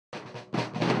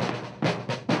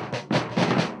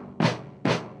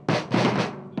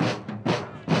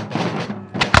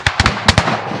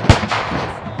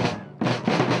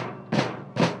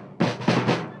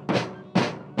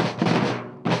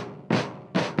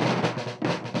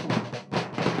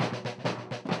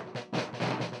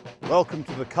Welcome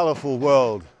to the colourful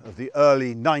world of the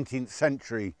early 19th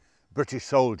century British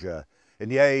soldier in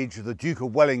the age of the Duke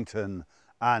of Wellington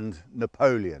and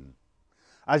Napoleon.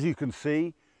 As you can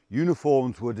see,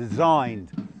 uniforms were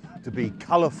designed to be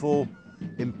colourful,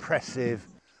 impressive,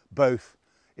 both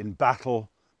in battle,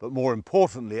 but more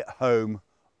importantly at home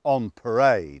on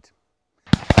parade.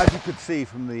 As you could see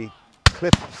from the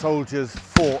clip, soldiers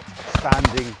fought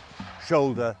standing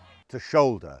shoulder to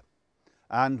shoulder,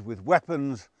 and with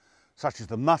weapons such as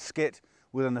the musket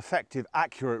with an effective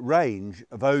accurate range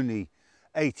of only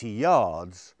 80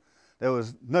 yards, there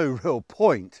was no real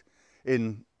point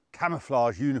in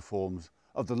camouflage uniforms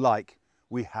of the like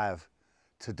we have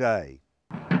today.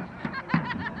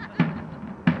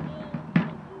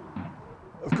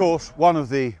 Of course, one of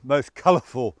the most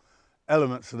colourful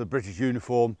elements of the British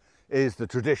uniform is the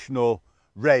traditional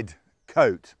red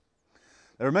coat.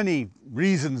 There are many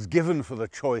reasons given for the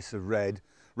choice of red,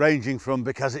 ranging from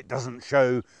because it doesn't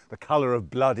show the colour of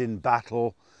blood in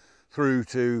battle, through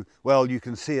to, well, you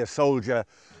can see a soldier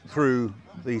through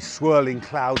the swirling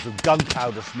clouds of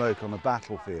gunpowder smoke on a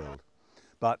battlefield.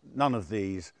 But none of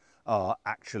these are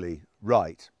actually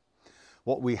right.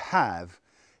 What we have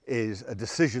is a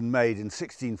decision made in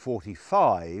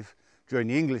 1645 during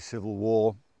the English Civil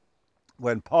War,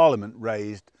 when Parliament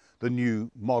raised the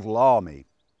new model army.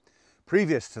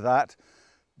 Previous to that,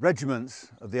 regiments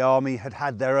of the army had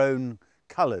had their own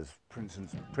colours. For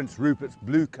instance, Prince Rupert's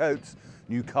blue coats,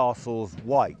 Newcastle's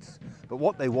whites. But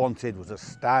what they wanted was a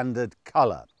standard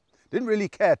colour. Didn't really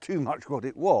care too much what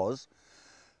it was,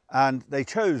 and they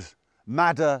chose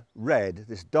madder red,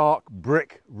 this dark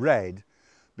brick red,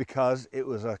 because it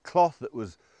was a cloth that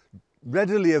was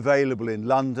readily available in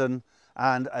London,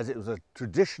 and as it was a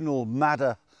traditional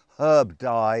madder herb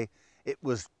dye, it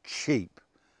was cheap,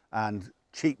 and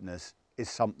cheapness is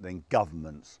something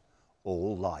governments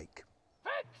all like.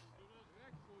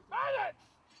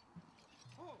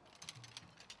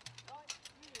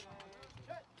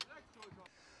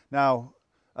 Now,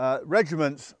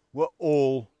 regiments were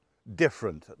all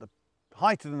different. At the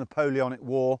height of the Napoleonic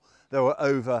War, there were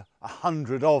over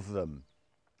 100 of them,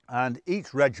 and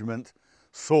each regiment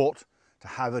sought to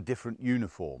have a different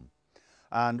uniform.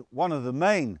 And one of the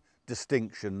main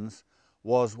distinctions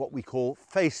was what we call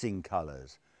facing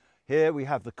colours. Here we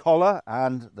have the collar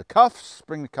and the cuffs.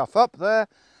 Bring the cuff up there.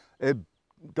 A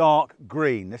dark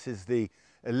green. This is the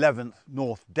 11th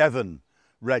North Devon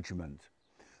Regiment.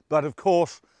 But of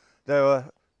course there were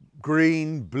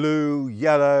green, blue,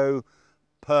 yellow,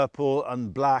 purple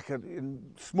and black in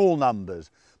small numbers,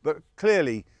 but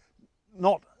clearly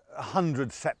not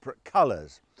 100 separate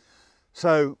colours.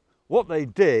 So what they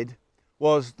did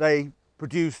was they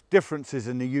produced differences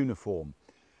in the uniform.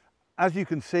 As you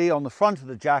can see on the front of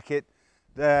the jacket,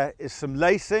 there is some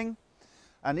lacing,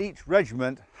 and each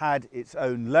regiment had its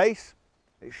own lace,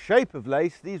 its shape of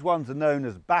lace. These ones are known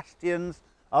as bastions,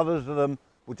 others of them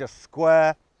were just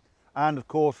square, and of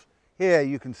course here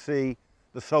you can see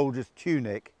the soldier's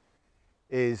tunic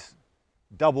is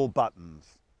double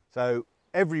buttons. So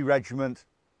every regiment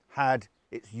had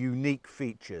its unique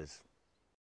features.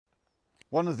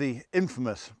 One of the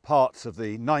infamous parts of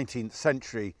the 19th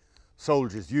century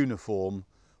soldier's uniform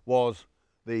was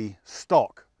the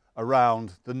stock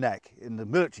around the neck. In the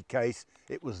military case,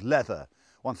 it was leather.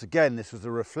 Once again, this was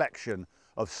a reflection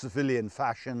of civilian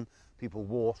fashion. People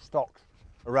wore stocks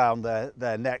around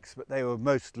their necks, but they were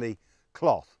mostly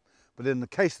cloth. But in the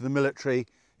case of the military,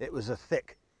 it was a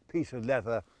thick piece of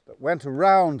leather that went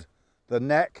around the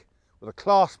neck with a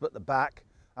clasp at the back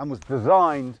and was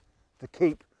designed to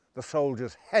keep the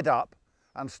soldier's head up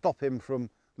and stop him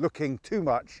from looking too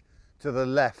much to the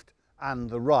left and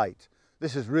the right.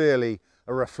 This is really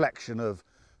a reflection of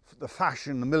the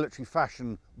fashion, the military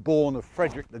fashion born of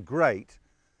Frederick the Great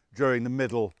during the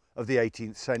middle of the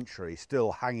 18th century,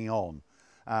 still hanging on.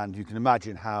 And you can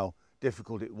imagine how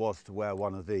difficult it was to wear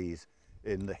one of these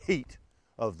in the heat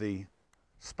of the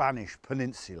Spanish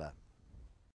Peninsula.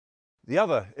 The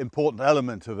other important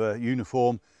element of a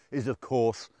uniform is, of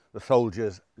course, the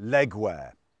soldier's leg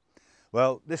wear.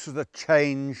 Well, this was a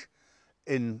change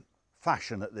in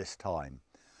fashion at this time.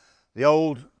 The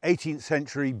old 18th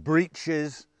century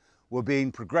breeches were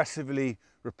being progressively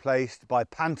replaced by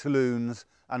pantaloons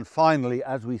and finally,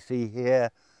 as we see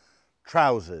here,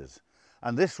 trousers.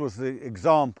 And this was the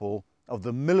example of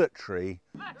the military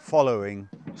following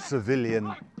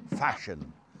civilian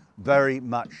fashion. Very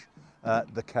much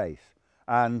the case.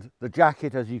 And the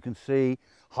jacket, as you can see,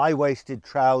 high-waisted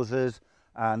trousers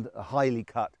and a highly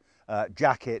cut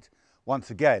jacket,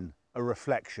 once again a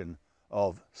reflection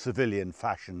of civilian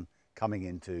fashion coming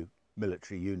into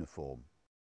military uniform.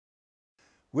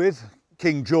 With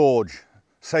King George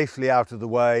safely out of the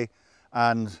way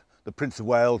and the Prince of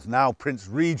Wales, now Prince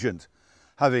Regent,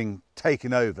 having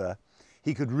taken over,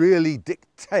 he could really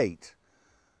dictate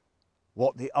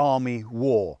what the army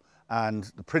wore,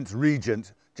 and the Prince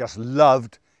Regent just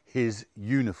loved his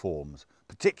uniforms,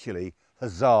 particularly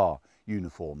hussar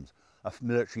uniforms. A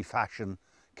military fashion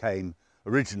came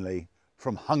originally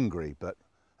from Hungary but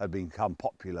had become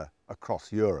popular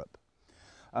across Europe.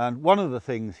 And one of the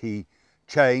things he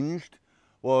changed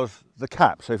was the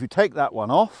cap. So if you take that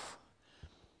one off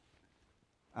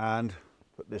and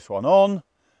put this one on,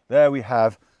 there we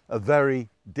have a very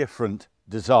different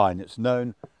design. It's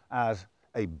known as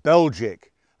a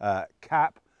Belgic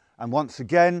cap, and once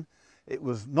again it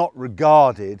was not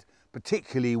regarded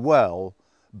particularly well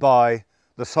by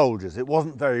the soldiers. It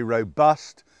wasn't very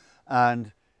robust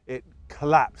and it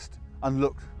collapsed and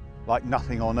looked like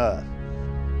nothing on earth.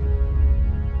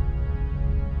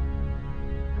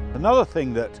 Another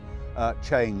thing that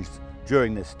changed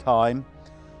during this time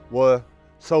were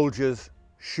soldiers'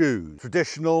 shoes.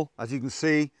 Traditional, as you can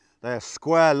see, they're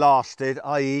square-lasted,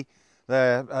 i.e.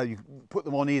 you put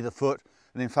them on either foot,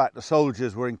 and in fact the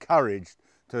soldiers were encouraged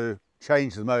to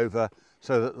change them over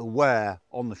so that the wear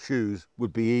on the shoes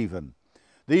would be even.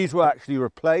 These were actually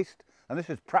replaced, and this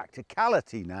is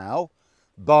practicality now,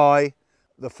 by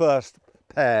the first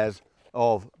pairs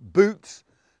of boots,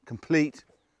 complete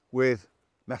with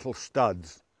metal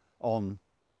studs on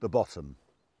the bottom.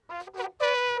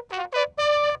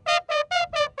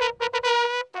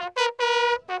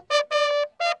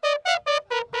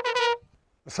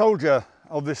 The soldier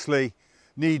obviously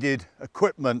needed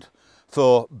equipment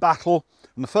for battle,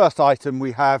 and the first item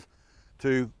we have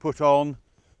to put on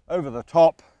over the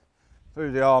top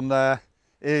through the arm there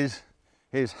is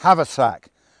his haversack.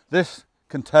 This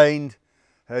contained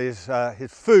his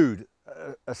food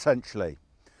essentially.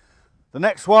 The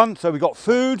next one, so we got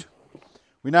food,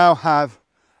 we now have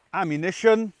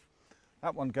ammunition.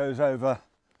 That one goes over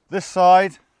this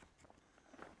side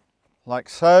like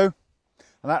so,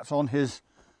 and that's on his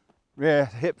rear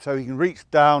hip so he can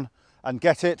reach down and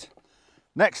get it.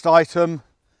 Next item,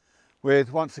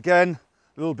 with once again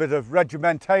a little bit of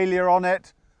regimentalia on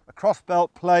it, a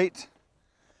crossbelt plate,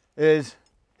 is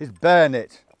his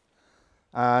bayonet.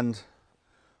 And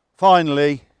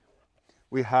finally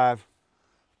we have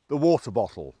the water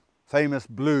bottle, famous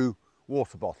blue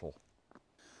water bottle.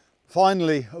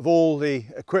 Finally, of all the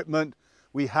equipment,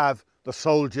 we have the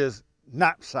soldier's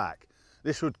knapsack.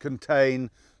 This would contain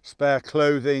spare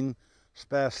clothing,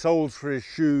 spare soles for his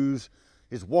shoes,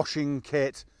 his washing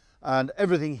kit, and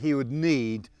everything he would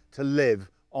need to live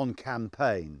on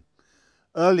campaign.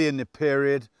 Early in the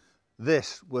period,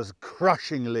 this was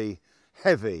crushingly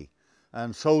heavy,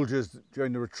 and soldiers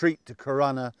during the retreat to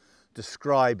Corunna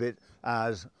describe it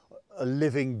as a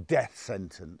living death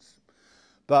sentence.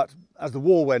 But as the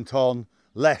war went on,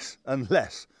 less and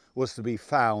less was to be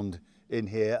found in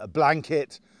here. A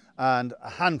blanket and a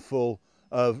handful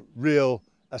of real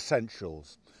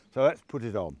essentials. So let's put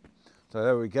it on. So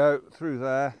there we go, through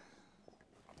there,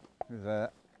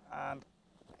 and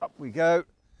up we go.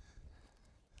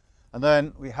 And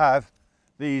then we have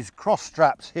these cross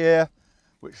straps here,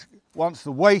 which once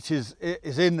the weight is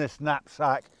in this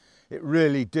knapsack, it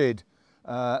really did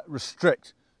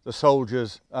restrict the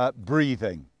soldiers'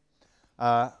 breathing.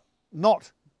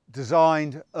 Not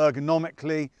designed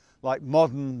ergonomically like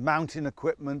modern mountain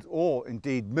equipment or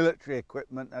indeed military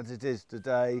equipment as it is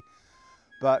today,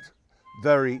 but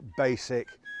very basic,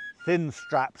 thin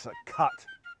straps that cut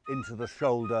into the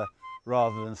shoulder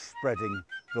rather than spreading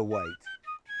the weight.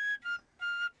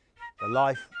 The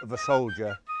life of a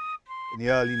soldier in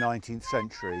the early 19th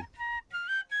century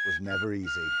was never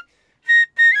easy.